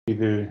We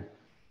will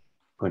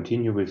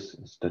continue with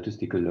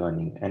statistical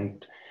learning,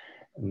 and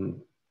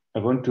I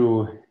want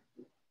to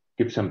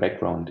give some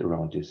background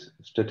around this.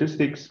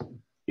 Statistics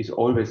is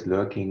always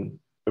lurking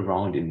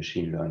around in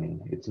machine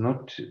learning. It's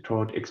not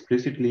taught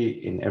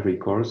explicitly in every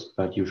course,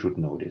 but you should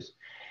know this.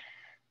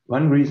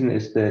 One reason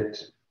is that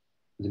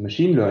the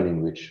machine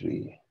learning which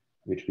we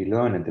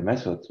learn and the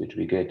methods which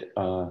we get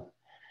are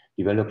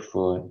developed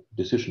for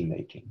decision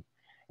making.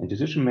 And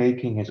decision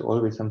making has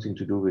always something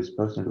to do with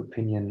personal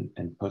opinion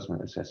and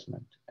personal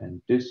assessment.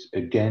 And this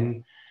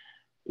again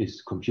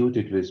is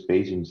computed with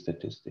Bayesian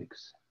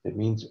statistics. That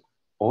means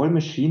all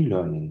machine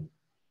learning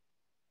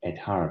at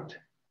heart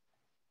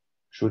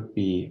should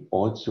be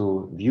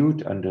also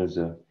viewed under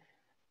the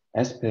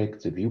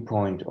aspect, the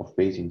viewpoint of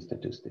Bayesian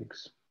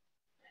statistics.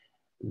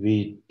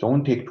 We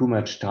don't take too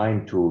much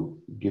time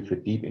to give a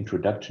deep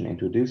introduction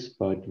into this,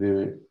 but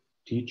we'll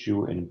teach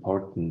you an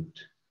important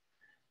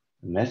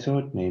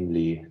method,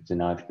 namely the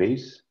naive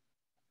Bayes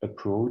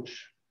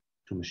approach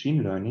to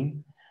machine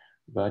learning.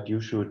 But you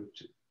should,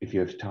 if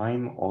you have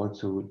time,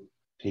 also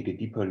take a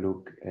deeper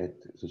look at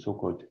the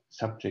so-called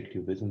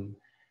subjectivism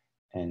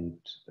and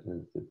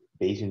the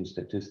Bayesian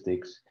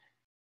statistics,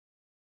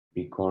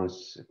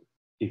 because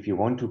if you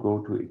want to go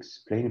to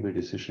explainable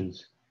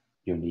decisions,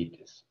 you need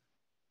this.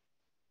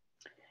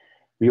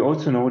 We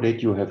also know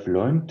that you have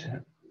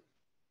learned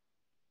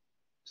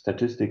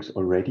statistics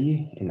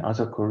already in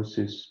other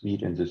courses, be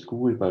it in the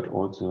school, but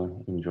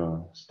also in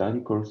your study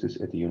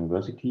courses at the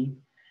university.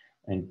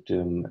 And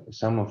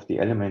some of the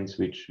elements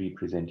which we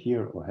present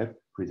here or have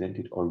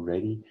presented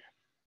already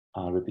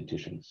are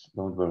repetitions.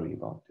 Don't worry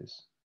about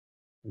this.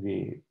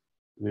 We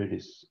will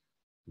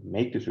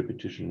make this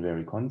repetition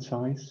very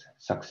concise,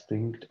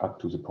 succinct,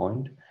 up to the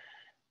point,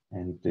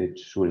 and it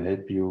should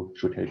help you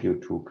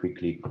to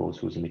quickly go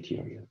through the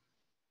material.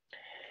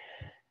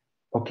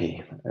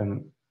 Okay,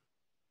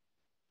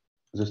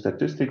 the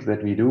statistics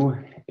that we do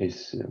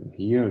is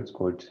here, it's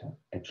called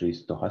actually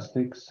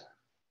stochastics.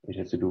 It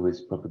has to do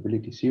with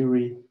probability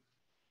theory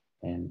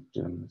and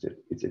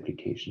its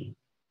application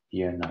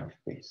here, naive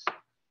Bayes.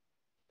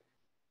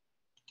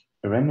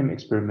 A random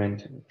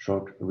experiment,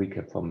 short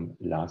recap from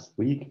last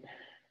week,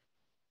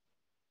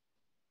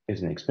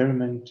 is an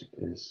experiment,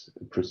 is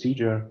a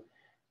procedure,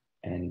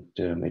 and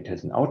it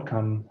has an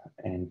outcome,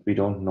 and we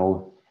don't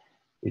know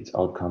its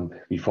outcome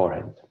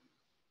beforehand.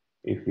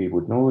 If we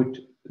would know it,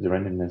 the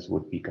randomness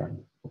would be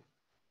gone.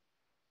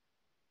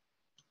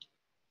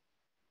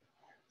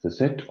 The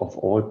set of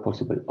all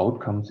possible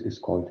outcomes is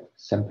called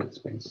sample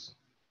space.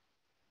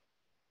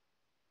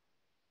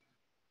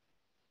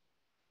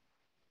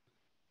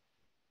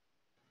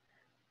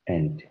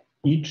 And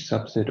each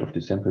subset of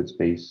the sample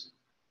space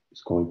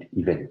is called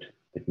event.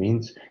 That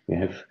means we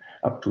have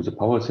up to the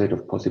power set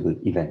of possible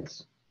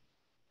events.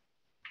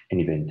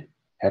 An event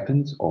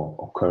happens or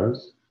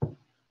occurs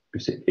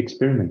if the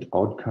experiment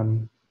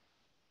outcome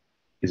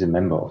is a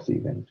member of the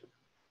event.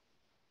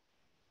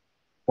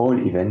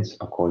 All events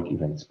are called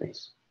event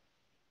space.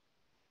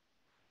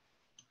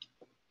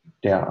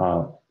 There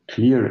are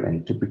clear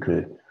and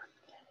typical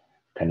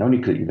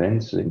canonical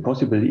events: the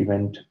impossible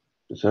event,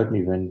 the certain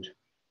event,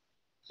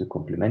 the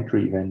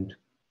complementary event,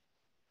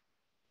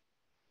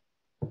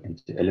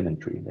 and the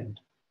elementary event.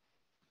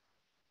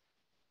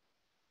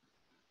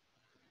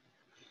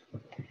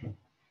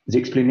 The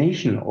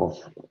explanation of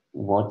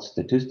what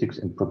statistics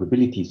and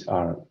probabilities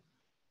are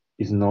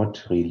is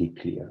not really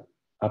clear.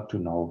 Up to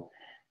now,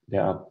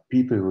 there are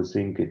people who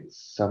think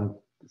it's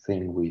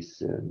something with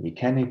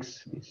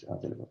mechanics. These are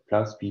the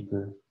Laplace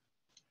people.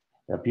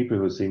 There are people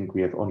who think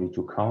we have only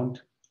to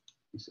count.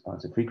 These are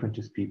the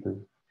frequentist people.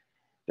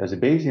 There's a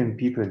Bayesian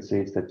people who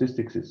say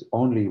statistics is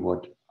only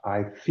what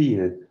I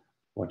feel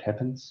what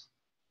happens.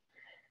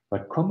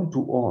 But common to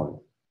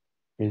all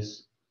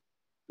is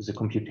the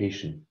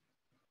computation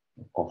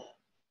of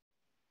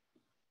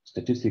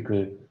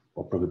statistical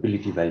or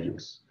probability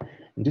values.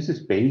 And this is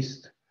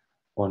based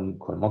on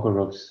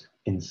Kolmogorov's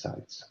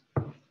insights.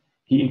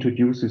 He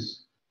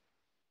introduces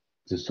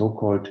the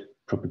so-called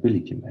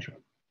probability measure.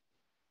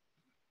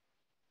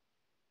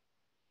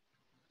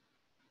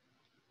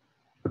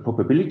 A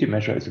probability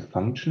measure is a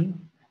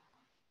function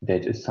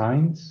that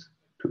assigns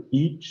to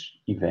each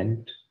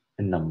event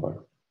a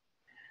number.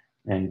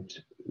 And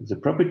the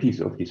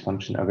properties of this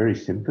function are very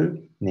simple,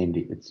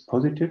 namely it's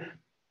positive,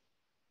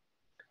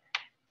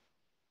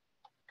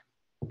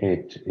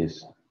 it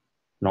is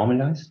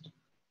normalized,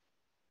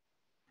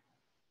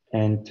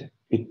 and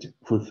it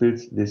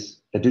fulfills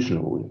this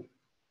addition rule.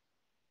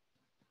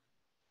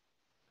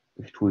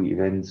 If two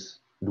events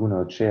do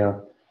not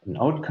share an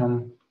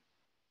outcome,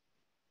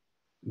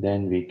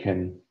 then we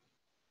can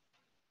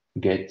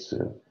get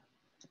the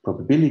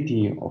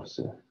probability of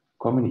the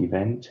common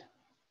event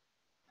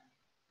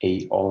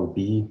A or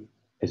B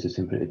as a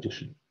simple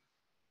addition.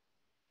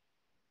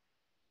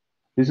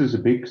 This is a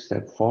big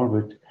step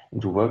forward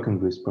into working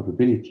with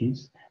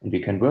probabilities, and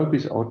we can work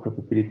without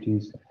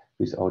probabilities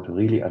without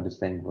really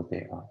understanding what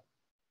they are.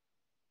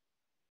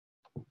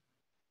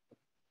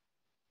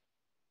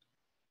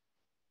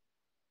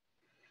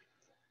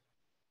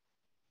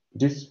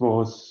 This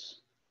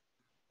was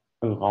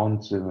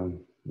around the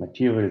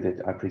material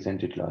that I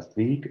presented last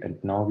week, and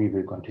now we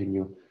will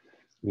continue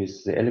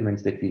with the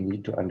elements that we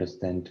need to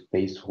understand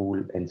Bayes'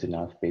 rule and the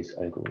Nath-Bayes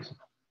algorithm.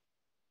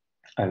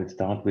 I will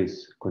start with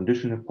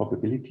conditional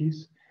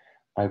probabilities.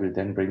 I will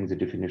then bring the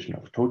definition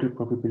of total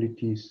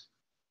probabilities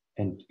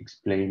and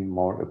explain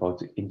more about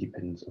the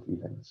independence of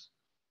events.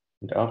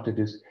 And after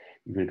this,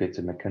 we will get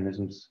the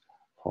mechanisms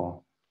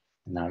for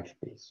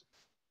Nath-Bayes.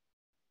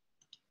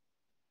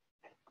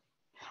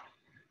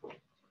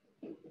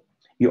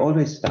 We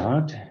always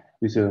start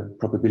with a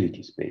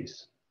probability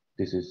space.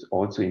 This is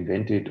also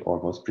invented or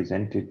was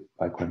presented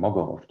by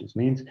Kolmogorov. This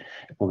means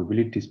a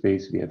probability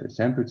space, we have a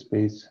sample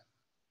space,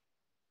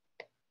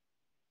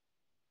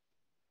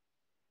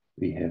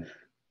 we have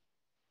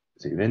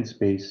the event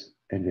space,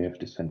 and we have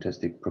this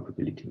fantastic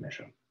probability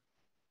measure.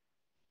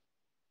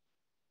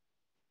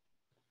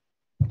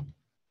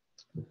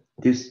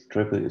 This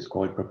triple is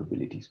called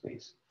probability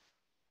space.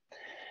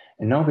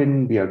 And now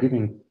when we are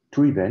giving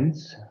two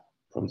events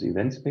from the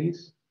event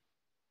space,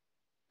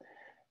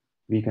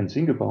 we can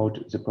think about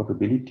the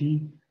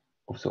probability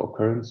of the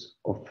occurrence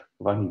of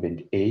one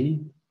event A,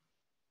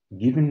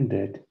 given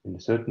that a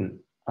certain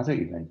other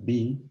event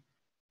B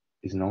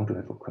is known to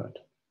have occurred.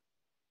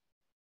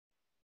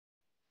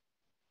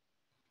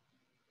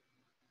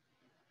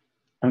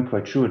 I'm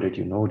quite sure that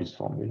you know this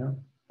formula.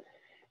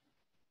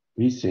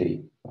 We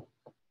say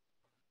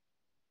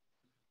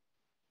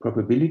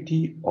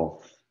probability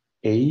of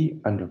A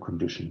under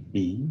condition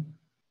B,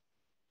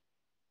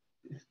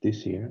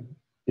 this here,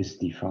 is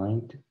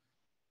defined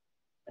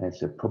as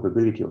the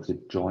probability of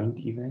the joint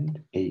event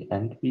A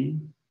and B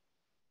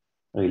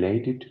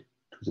related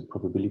to the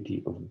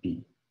probability of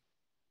B.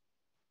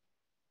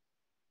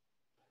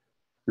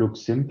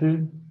 Looks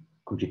simple,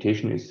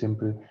 computation is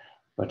simple,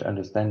 but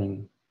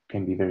understanding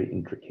can be very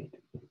intricate.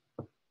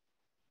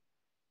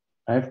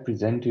 I have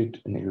presented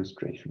an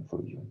illustration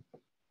for you.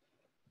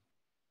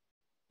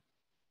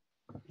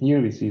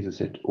 Here we see the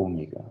set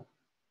omega.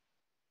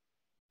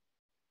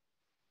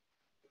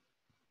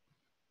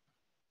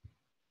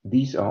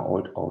 These are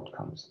all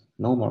outcomes.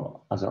 No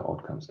more other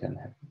outcomes can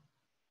happen.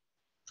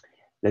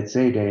 Let's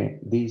say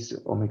these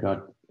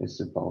omega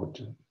is about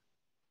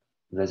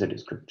weather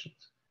descriptions.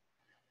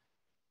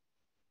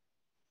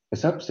 A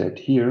subset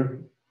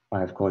here, I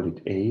have called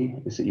it A,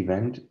 is the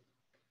event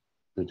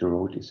that the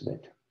road is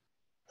wet.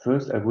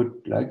 First, I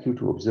would like you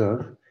to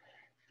observe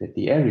that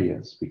the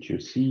areas which you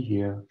see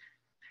here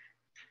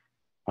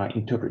are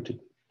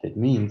interpreted. That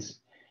means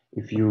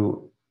if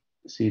you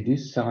see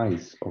this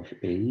size of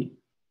A,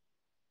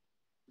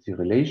 the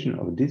relation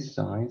of this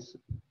size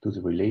to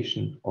the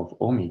relation of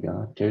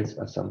omega tells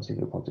us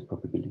something about the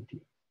probability.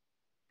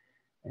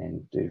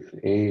 And if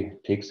A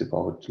takes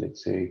about,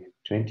 let's say,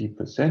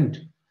 20%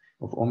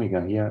 of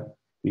omega here,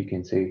 we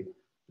can say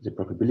the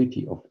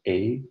probability of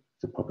A,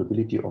 the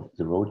probability of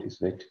the road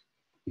is wet,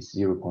 is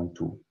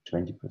 0.2,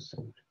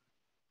 20%.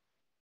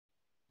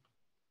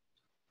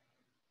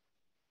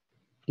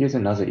 Here's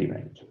another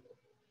event.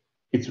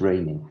 It's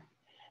raining.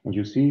 And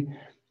you see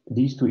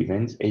these two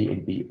events, A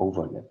and B,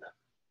 overlap.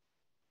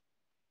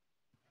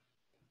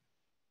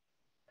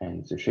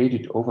 And the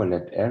shaded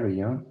overlap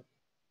area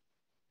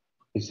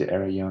is the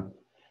area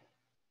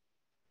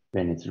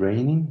when it's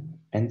raining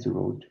and the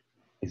road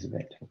is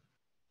wet.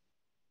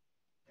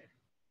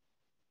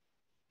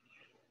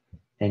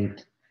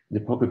 And the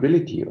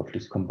probability of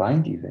this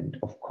combined event,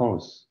 of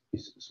course,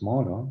 is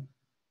smaller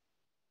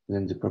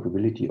than the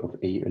probability of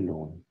A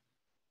alone.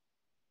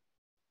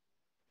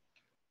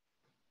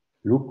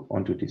 Look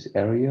onto this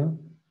area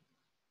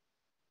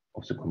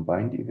of the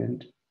combined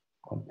event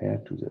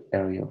compared to the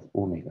area of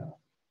omega.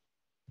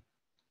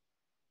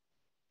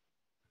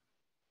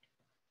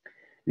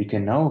 We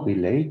can now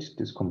relate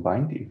this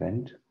combined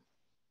event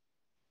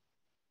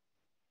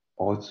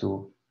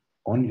also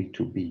only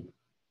to B.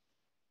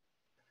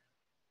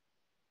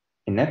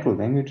 In natural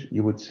language,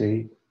 you would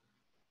say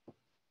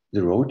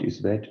the road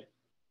is wet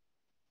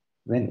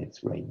when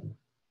it's raining.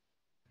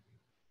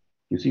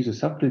 You see the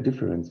subtle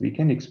difference. We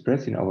can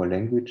express in our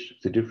language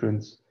the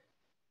difference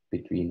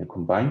between a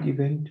combined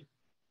event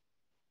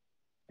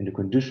and a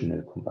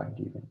conditional combined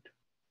event.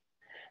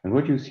 And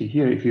what you see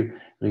here, if you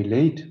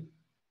relate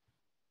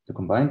the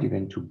combined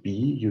event to B,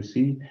 you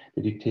see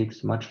that it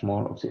takes much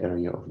more of the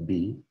area of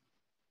B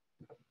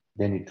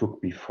than it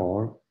took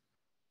before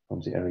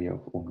from the area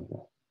of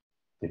omega.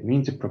 That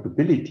means the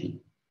probability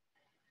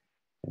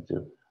that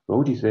the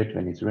road is wet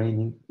when it's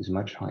raining is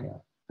much higher,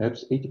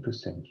 perhaps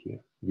 80% here.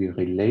 We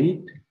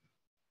relate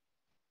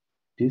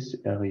this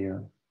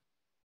area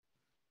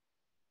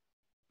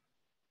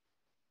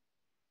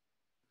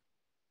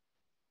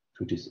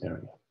to this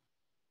area.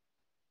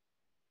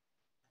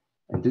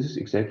 And this is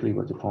exactly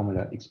what the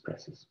formula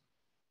expresses.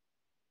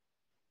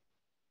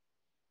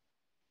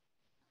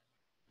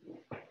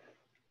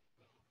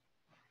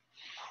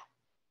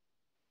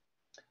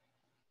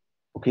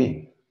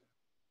 Okay,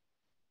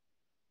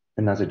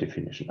 another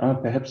definition.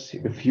 Perhaps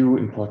a few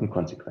important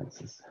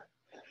consequences.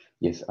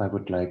 Yes, I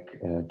would like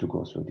to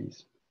go through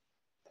these.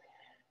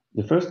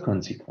 The first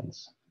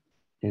consequence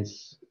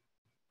is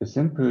a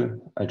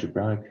simple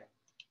algebraic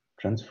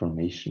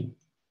transformation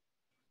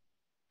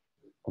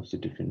of the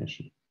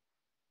definition.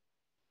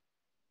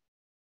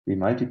 We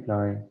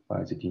multiply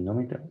by the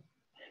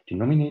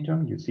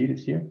denominator, you see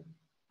this here,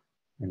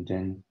 and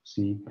then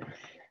see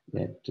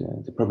that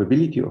the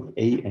probability of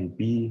A and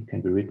B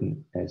can be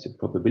written as a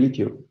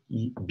probability of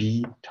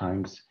B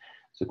times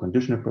the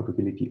conditional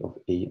probability of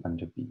A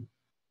under B.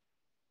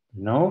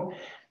 Now,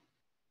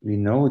 we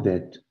know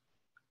that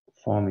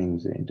forming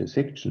the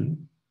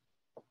intersection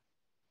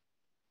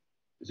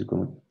is a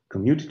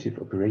commutative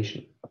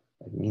operation.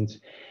 That means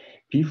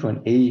P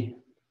from A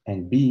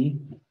and B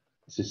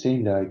is the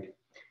same like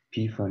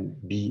P from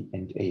B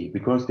and A,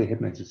 because they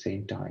happen at the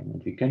same time,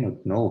 and we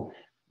cannot know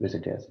whether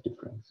there's a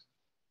difference.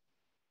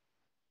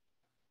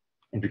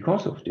 And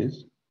because of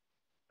this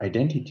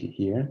identity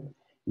here,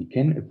 we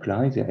can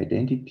apply the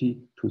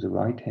identity to the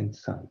right-hand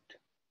side,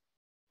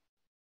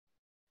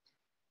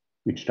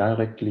 which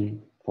directly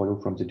follow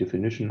from the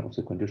definition of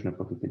the conditional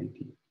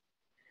probability.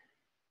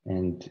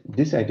 And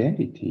this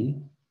identity,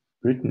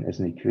 written as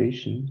an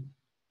equation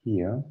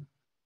here,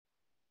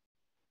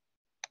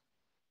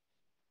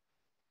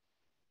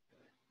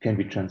 can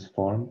be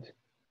transformed.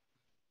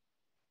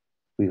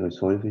 We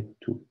resolve it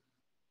to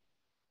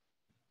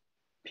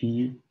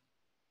P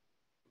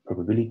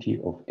probability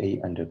of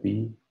A under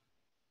B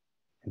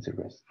and the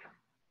rest.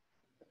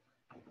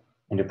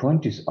 And I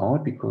point this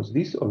out because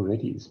this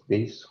already is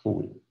base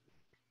rule.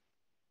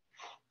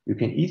 You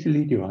can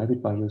easily derive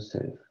it by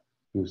yourself.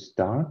 You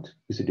start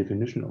with a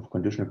definition of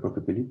conditional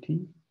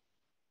probability.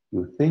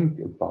 You think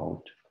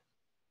about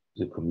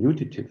the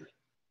commutative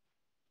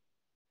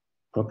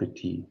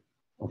property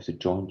of the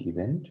joint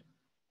event,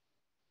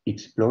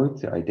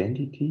 exploit the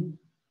identity,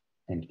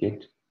 and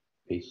get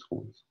base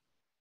rules.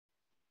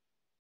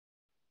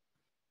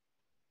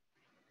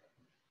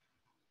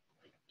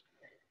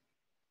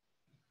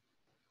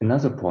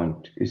 Another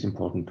point is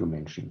important to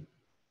mention.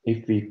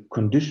 If we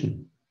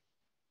condition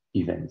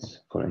events,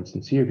 for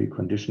instance, here we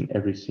condition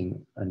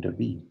everything under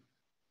B,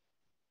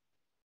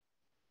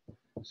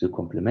 the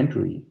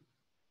complementary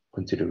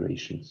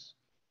considerations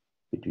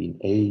between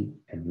A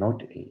and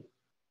not A,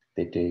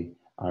 that they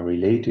are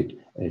related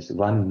as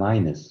 1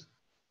 minus,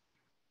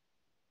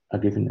 are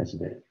given as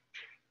well.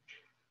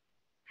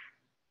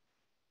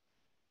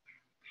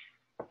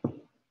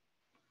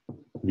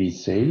 We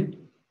say,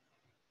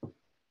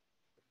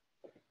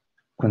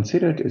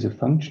 considered as a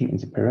function in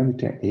the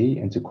parameter A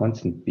and the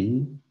constant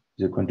B,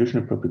 the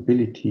conditional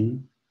probability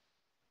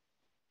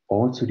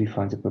also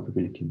defines a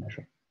probability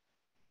measure.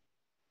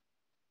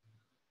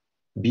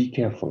 Be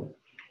careful.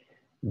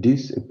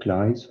 This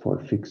applies for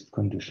a fixed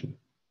condition.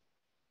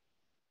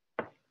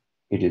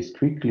 It is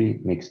quickly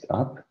mixed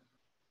up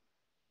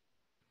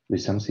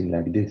with something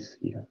like this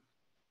here.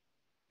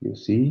 You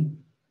see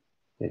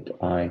that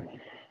I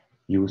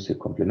use a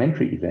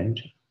complementary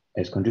event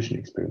as condition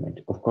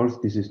experiment. Of course,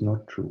 this is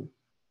not true.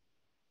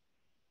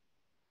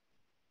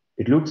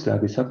 It looks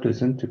like a subtle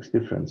syntax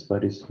difference,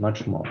 but it's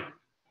much more.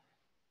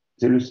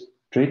 The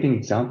illustrating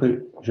example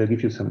shall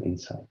give you some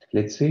insight.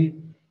 Let's say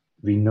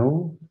we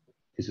know,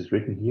 this is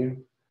written here,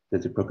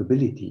 that the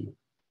probability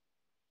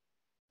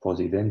for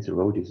the event the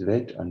road is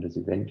wet, under the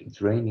event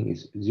it's raining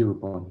is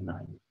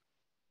 0.9.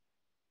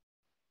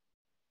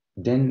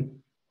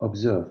 Then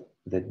observe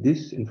that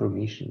this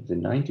information, the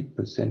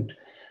 90%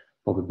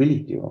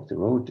 probability of the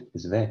road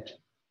is wet,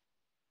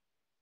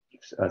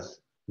 gives us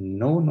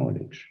no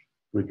knowledge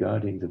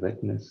regarding the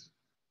wetness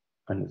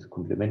under the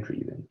complementary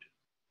event.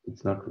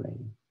 It's not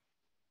raining.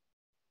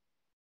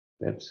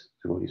 Perhaps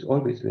the road is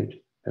always wet,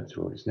 perhaps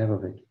the road is never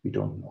wet, we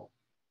don't know.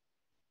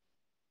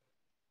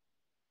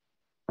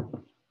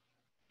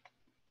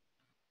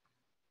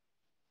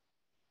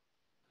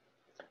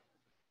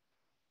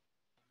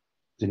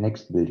 The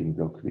next building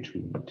block which we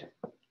need,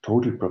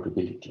 total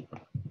probability.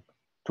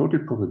 Total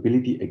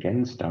probability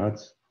again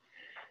starts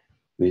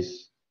with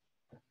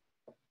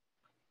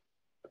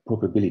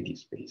probability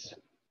space.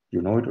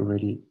 You know it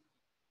already.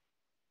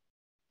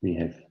 We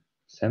have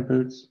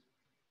samples.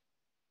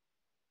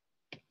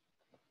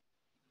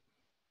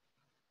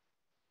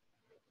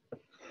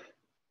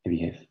 We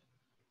have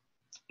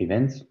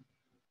events,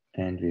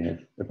 and we have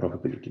a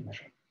probability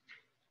measure.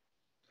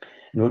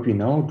 And what we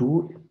now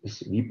do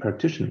is we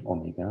partition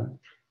omega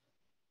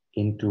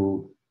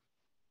into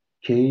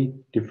k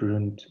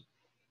different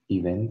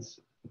events,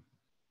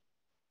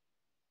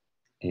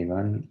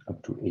 A1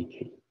 up to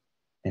AK.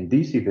 And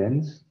these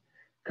events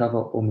cover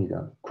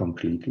omega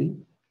completely.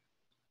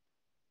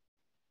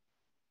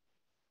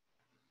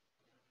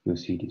 You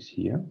see this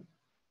here.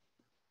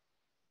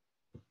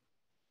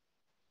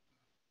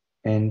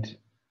 And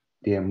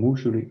they are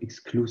mutually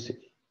exclusive.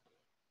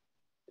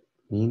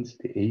 Means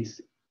the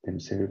A's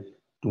themselves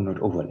do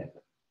not overlap.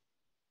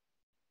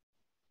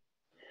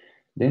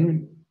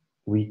 Then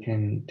we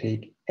can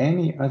take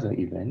any other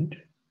event,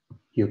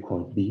 here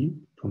called B,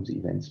 from the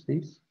event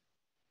space,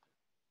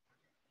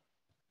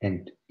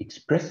 and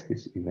express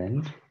this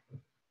event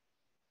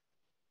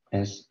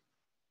as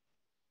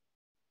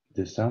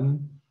the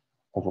sum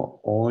over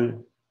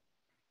all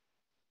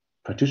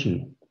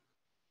partition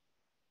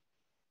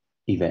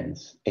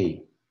events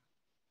A.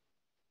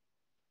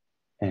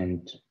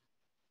 And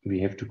we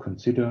have to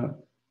consider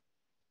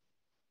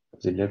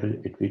the level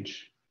at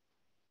which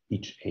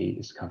each A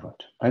is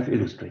covered. I've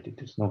illustrated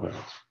this, no worries.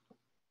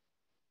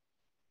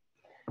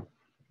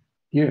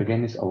 Here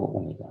again is our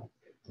omega,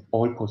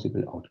 all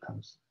possible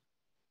outcomes.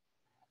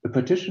 A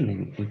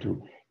partitioning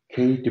into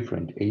K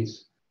different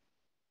A's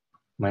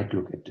might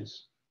look at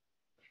this.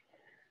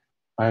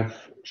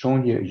 I've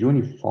shown here a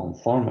uniform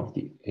form of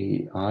the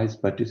AIs,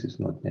 but this is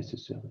not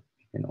necessary.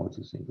 You can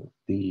also think of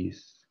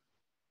these,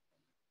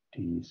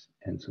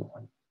 and so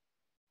on.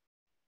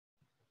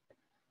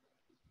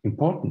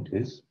 Important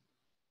is,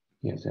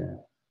 here's a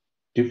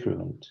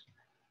different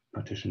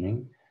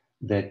partitioning,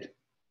 that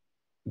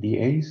the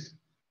A's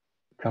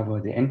cover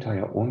the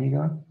entire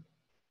omega,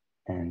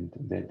 and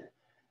that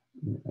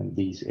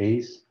these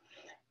A's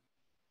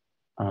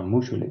are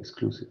mutually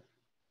exclusive.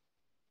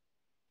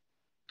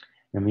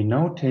 When we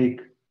now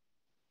take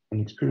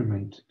an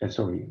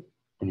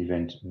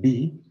event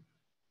B,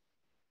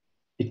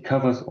 it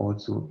covers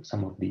also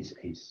some of these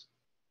A's.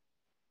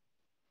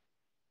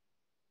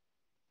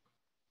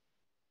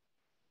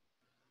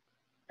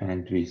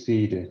 And we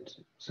see that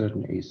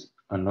certain A's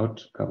are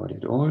not covered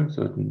at all,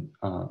 certain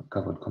are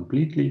covered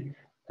completely,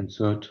 and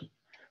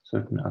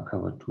certain are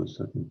covered to a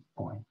certain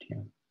point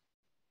here.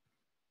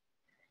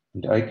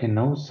 And I can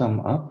now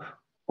sum up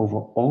over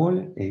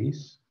all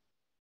A's,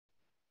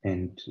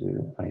 and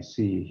I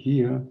see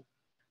here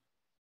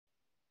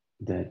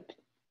that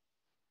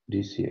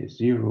this here is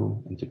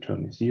 0 and the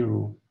term is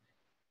 0.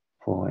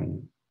 For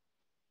an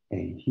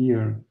A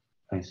here,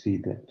 I see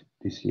that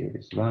this here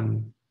is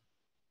 1.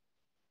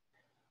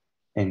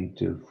 And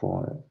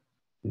for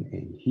an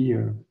A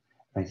here,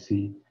 I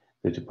see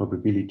that the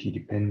probability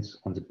depends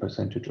on the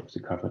percentage of the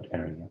covered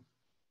area.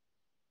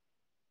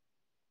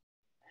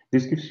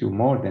 This gives you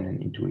more than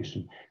an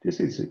intuition. This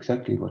is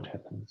exactly what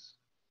happens.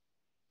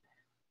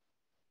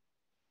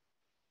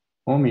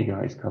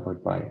 Omega is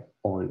covered by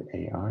all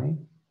AI,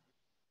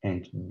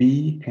 and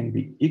B can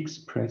be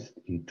expressed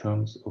in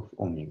terms of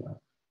omega.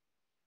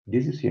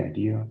 This is the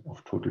idea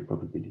of total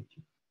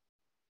probability.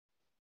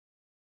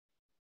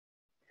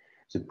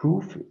 The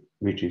proof,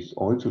 which is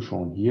also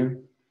shown here,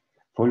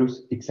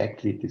 follows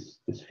exactly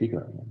this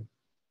figure.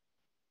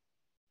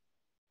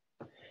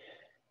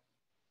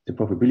 The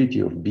probability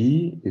of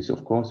B is,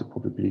 of course, the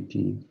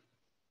probability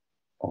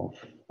of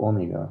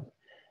omega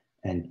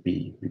and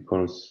B,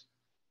 because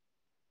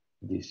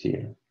this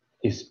here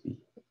is B.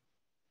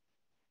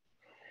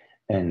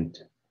 And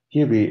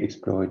here we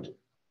exploit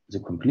the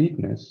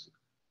completeness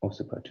of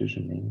the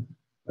partitioning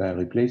by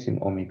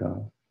replacing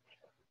omega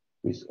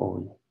with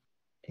all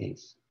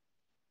A's.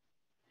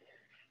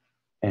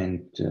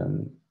 And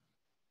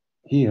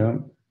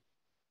here,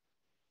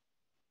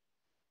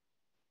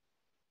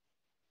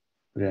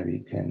 where we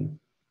can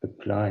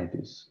apply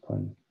this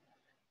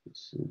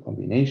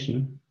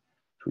combination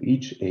to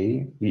each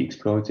A, we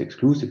exploit the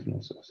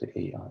exclusiveness of the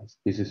AIs.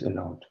 This is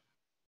allowed.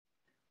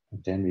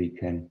 And then we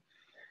can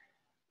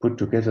put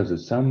together the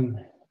sum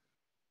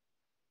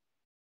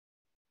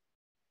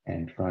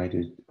and write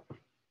it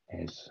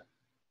as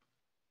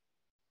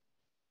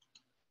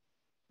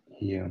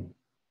here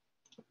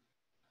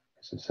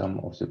as the sum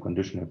of the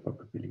conditional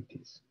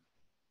probabilities.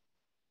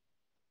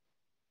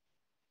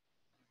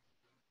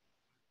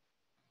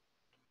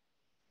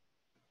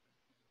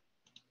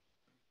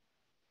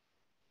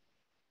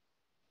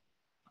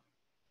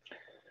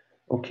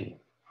 Okay,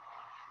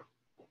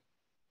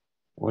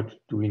 what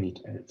do we need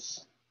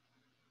else?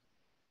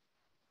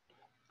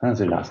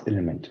 The last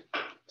element,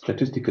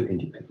 statistical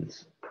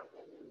independence.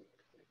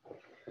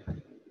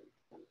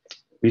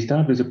 We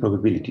start with a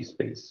probability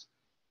space,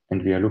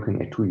 and we are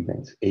looking at two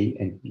events, A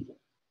and B.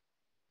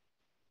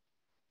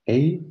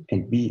 A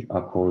and B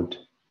are called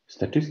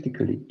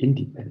statistically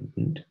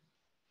independent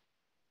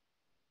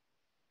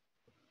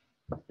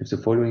if the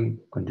following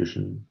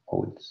condition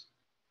holds.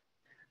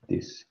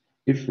 This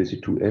if with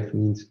the 2F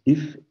means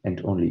if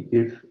and only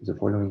if the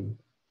following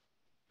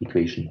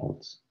equation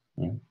holds.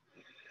 Yeah.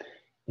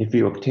 If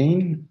we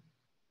obtain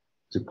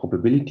the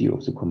probability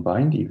of the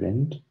combined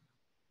event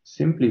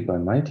simply by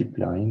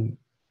multiplying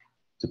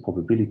the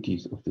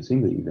probabilities of the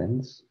single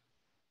events,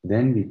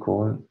 then we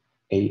call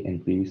A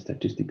and B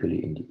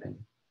statistically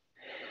independent.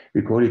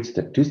 We call it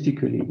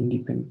statistically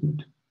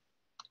independent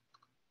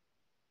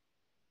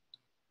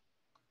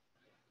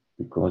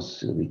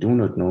because we do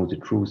not know the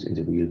truth in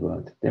the real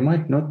world. They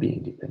might not be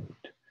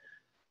independent,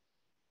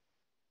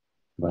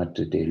 but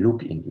they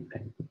look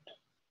independent.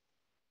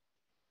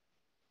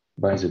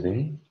 By the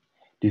way,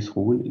 this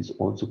rule is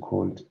also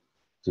called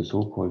the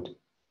so-called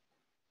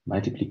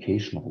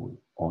multiplication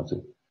rule, or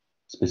the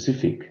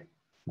specific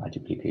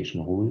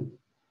multiplication rule.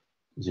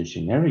 The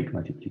generic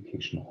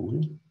multiplication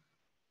rule,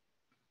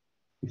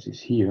 this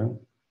is here,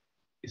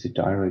 is a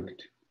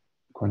direct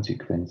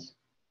consequence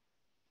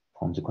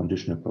from the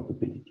conditional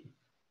probability.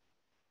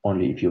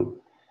 Only if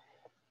you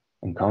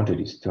encounter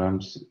these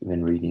terms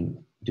when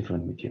reading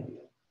different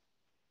material.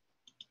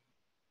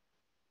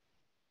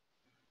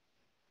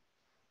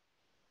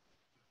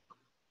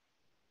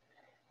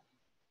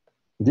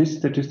 This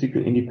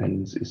statistical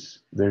independence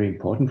is very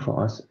important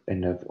for us,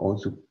 and I've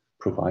also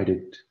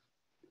provided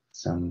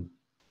some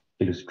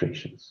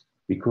illustrations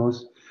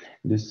because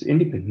this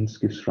independence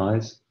gives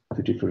rise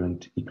to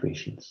different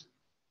equations,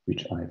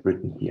 which I've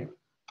written here.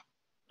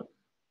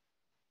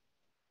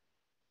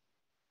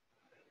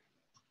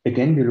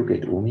 Again, we look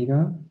at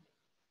omega.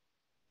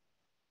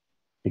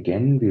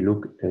 Again, we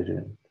look at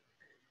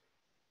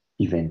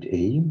event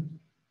A.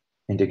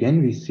 And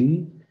again, we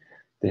see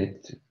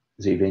that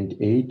the event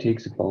A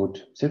takes about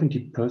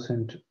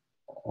 70%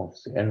 of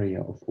the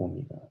area of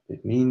omega.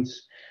 That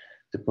means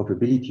the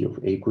probability of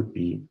A could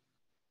be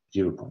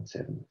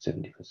 0.7,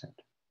 70%.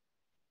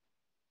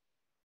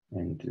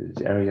 And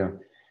the area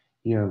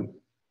here,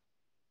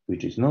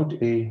 which is not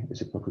A,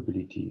 is a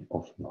probability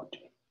of not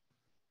A.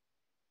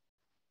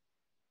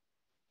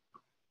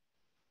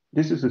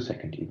 This is the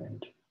second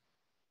event,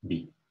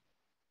 B.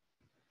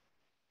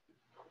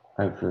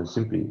 I've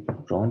simply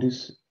drawn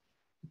this.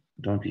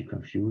 Don't be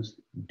confused.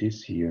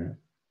 This here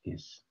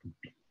is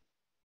B.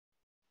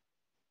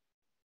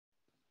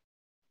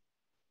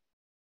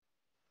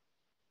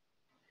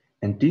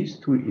 And these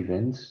two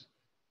events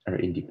are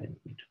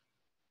independent.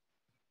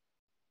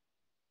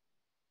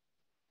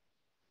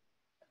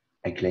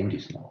 I claim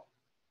this now.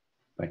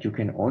 But you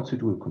can also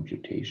do a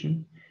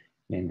computation,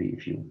 namely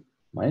if you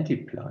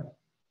multiply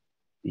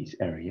these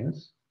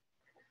areas,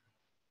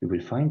 you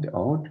will find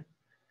out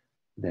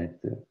that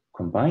the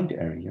combined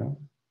area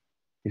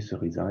is the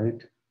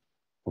result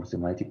of the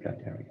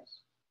multiplied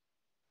areas.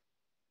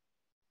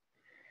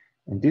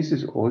 And this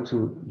is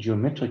also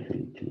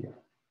geometrically clear,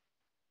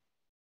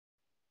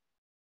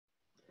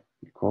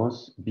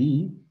 because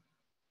B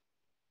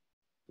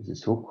is a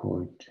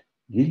so-called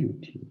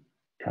guillotine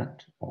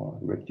cut or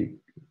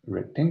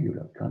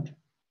rectangular cut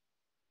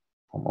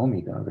from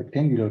omega,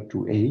 rectangular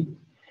to A.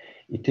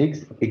 It takes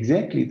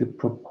exactly the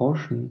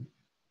proportion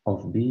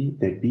of B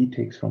that B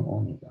takes from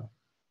omega.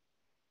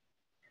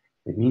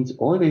 That means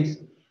always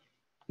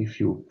if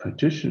you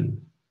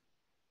partition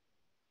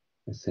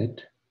a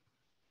set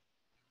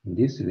in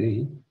this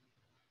way,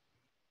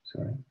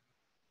 sorry,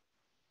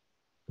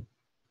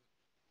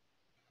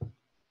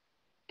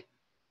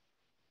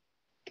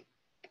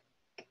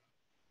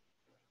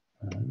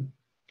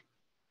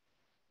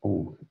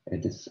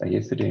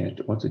 yesterday I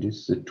had also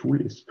this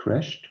tool is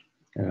crashed.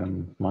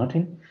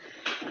 Martin,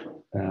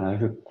 I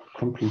have a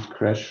complete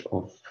crash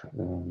of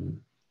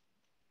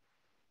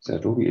the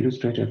Adobe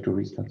Illustrator. I have to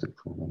restart the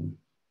program.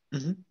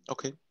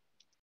 Okay.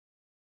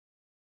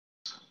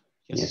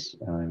 Yes,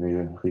 I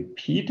will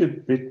repeat a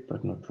bit,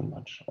 but not too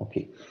much.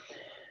 Okay.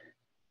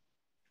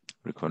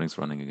 Recording's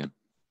running again.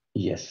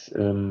 Yes.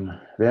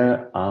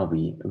 Where are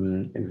we?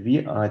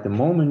 We are at the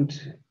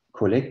moment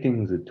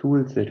collecting the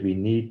tools that we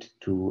need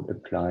to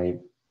apply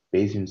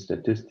Bayesian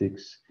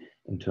statistics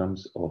in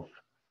terms of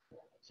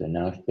the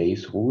nav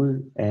Bayes rule,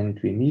 and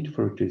we need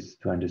for this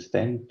to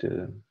understand,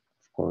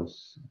 of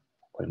course,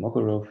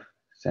 Kolmogorov,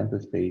 sample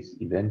space,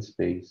 event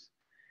space,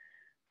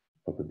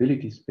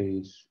 probability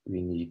space.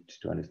 We need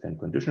to understand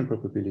conditional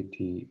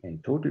probability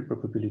and total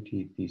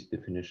probability. These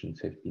definitions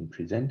have been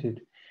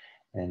presented,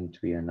 and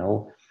we are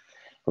now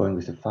going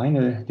with the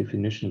final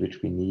definition,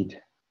 which we need,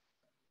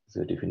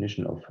 the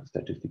definition of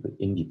statistical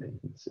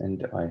independence.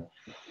 And I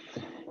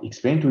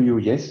explained to you,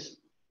 yes,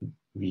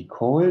 we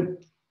call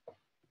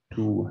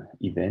two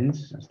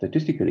events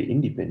statistically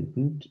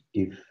independent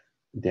if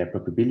their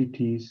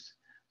probabilities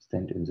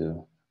stand in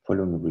the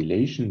following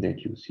relation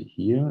that you see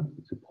here.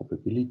 The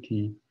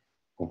probability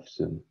of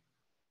the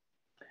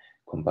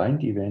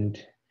combined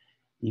event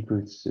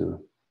equals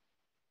the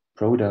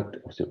product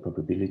of the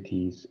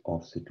probabilities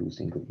of the two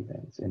single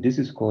events. And this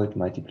is called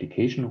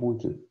multiplication rule,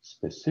 the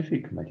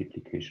specific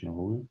multiplication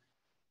rule.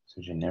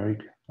 The generic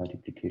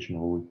multiplication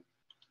rule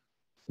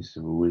is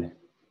the rule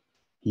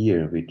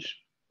here, which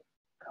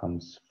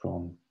comes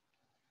from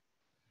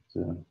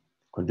the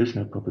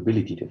conditional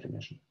probability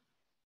definition.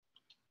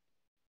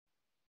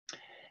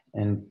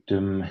 And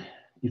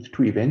if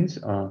two events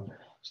are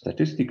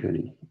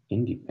statistically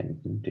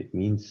independent, it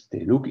means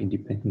they look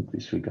independent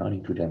with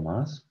regard to their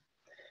mass.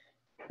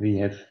 We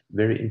have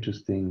very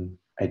interesting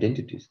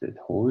identities that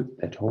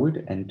hold,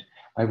 and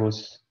I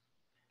was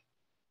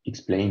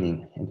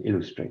explaining and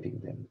illustrating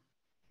them.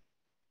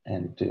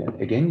 And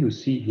again, you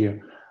see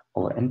here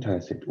our entire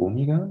set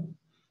omega,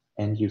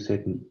 and you see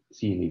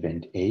an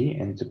event A,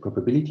 and the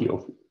probability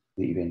of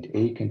the event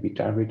A can be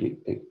directly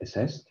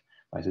assessed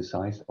by the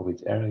size of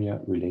its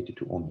area related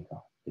to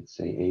omega. Let's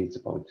say A is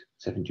about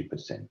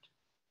 70%.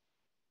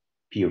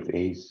 P of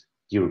A is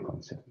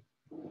 0.7.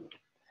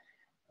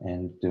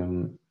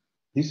 And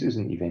this is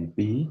an event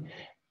B,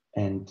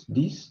 and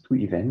these two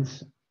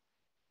events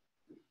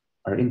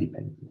are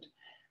independent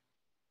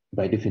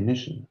by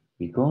definition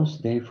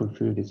because they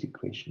fulfill this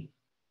equation.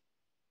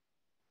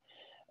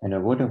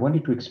 And what I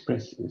wanted to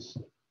express is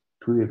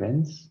two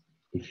events,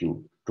 if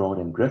you draw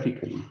them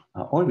graphically,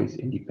 are always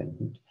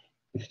independent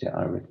if they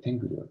are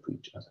rectangular to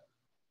each other.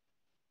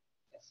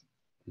 Yes.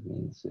 It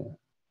means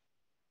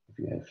if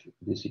you have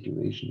this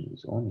situation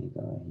with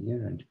omega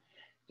here and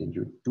then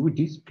you do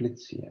these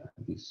splits here,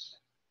 these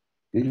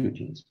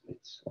guillotine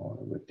splits or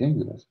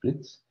rectangular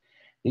splits,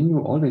 then you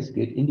always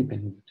get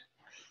independent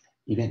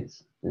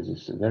events. This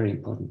is very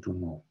important to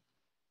know.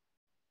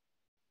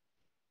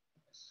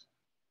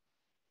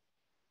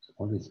 It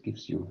always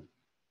gives you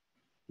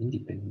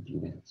independent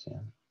events. Yeah?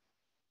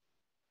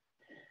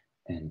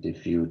 And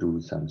if you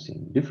do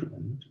something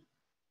different,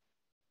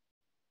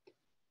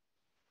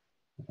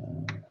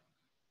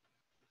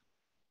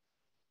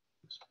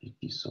 split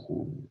this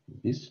room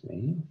this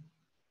way,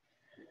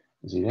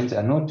 the events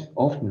are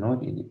often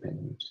not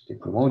independent. They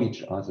promote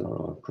each other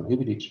or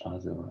prohibit each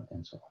other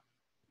and so on.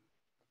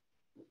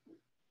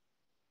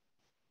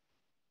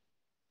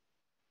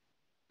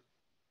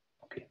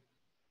 Okay.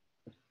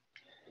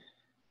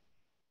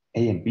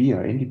 A and B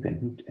are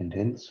independent and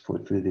hence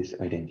fulfill this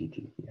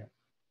identity here.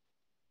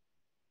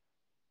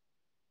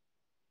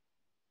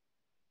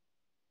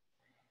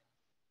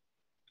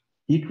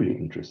 Equally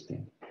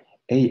interesting,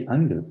 A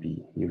under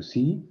B, you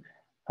see,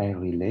 I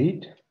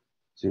relate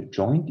the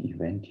joint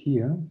event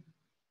here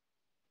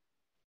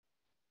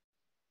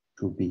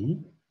to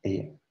B,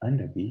 A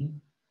under B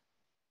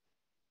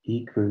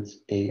equals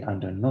A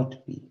under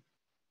not B.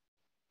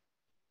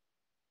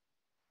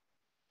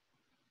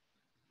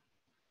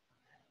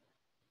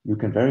 You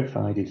can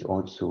verify this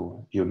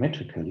also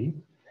geometrically.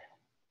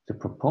 The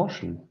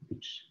proportion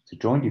which the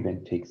joint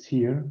event takes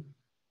here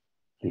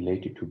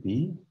related to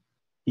B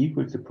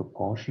equals the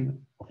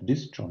proportion of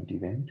this joint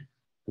event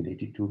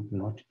related to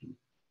not B.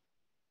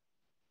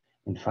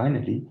 And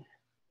finally,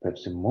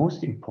 perhaps the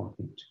most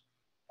important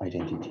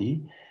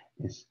identity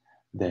is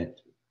that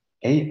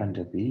A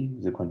under B,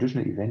 the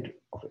conditional event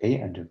of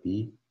A under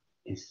B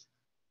is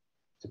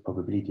the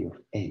probability of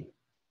A.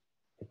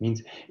 That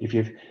means if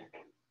you have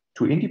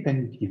two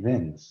independent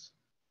events,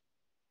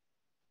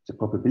 the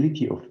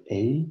probability of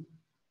A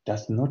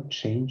does not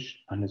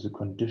change under the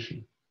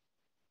condition.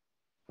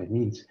 That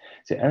means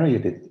the area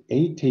that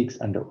A takes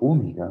under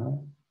omega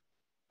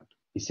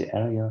is the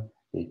area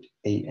that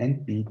A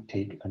and B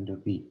take under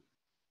B.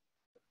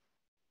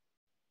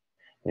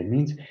 That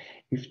means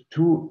if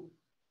two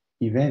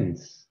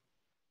events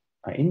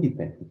are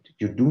independent,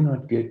 you do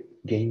not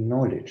gain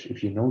knowledge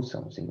if you know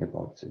something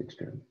about the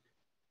experiment.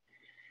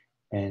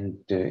 And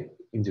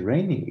in the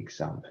raining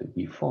example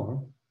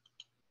before,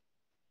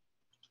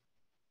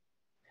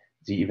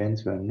 the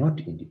events were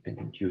not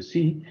independent. You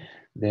see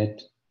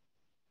that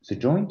the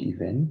joint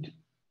event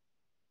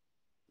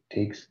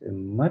takes a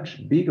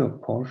much bigger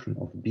portion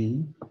of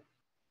B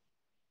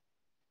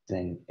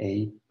than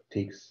A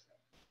takes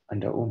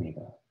under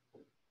omega.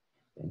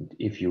 And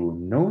if you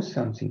know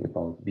something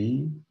about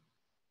B,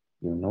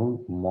 you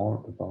know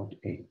more about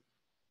A.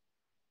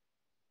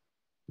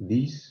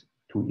 These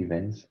two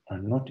events are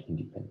not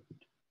independent.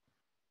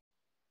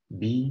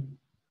 B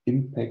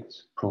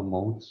impacts,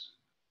 promotes,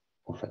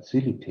 or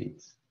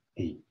facilitates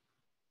A.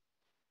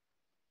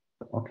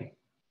 Okay.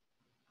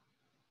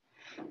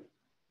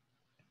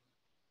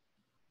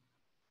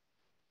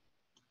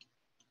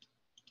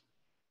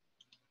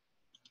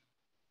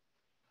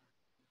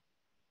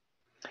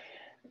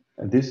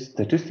 This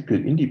statistical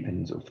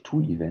independence of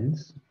two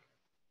events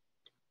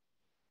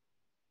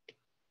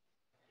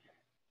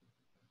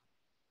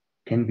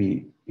can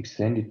be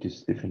extended,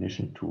 this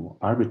definition, to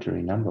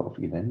arbitrary number of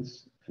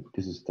events.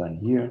 This is done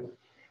here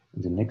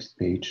in the next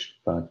page,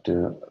 but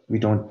we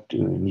don't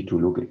need to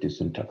look at the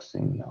syntax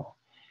thing now.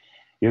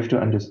 You have to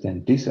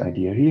understand this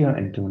idea here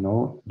and to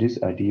know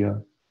this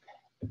idea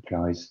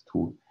applies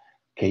to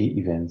K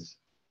events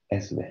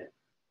as well.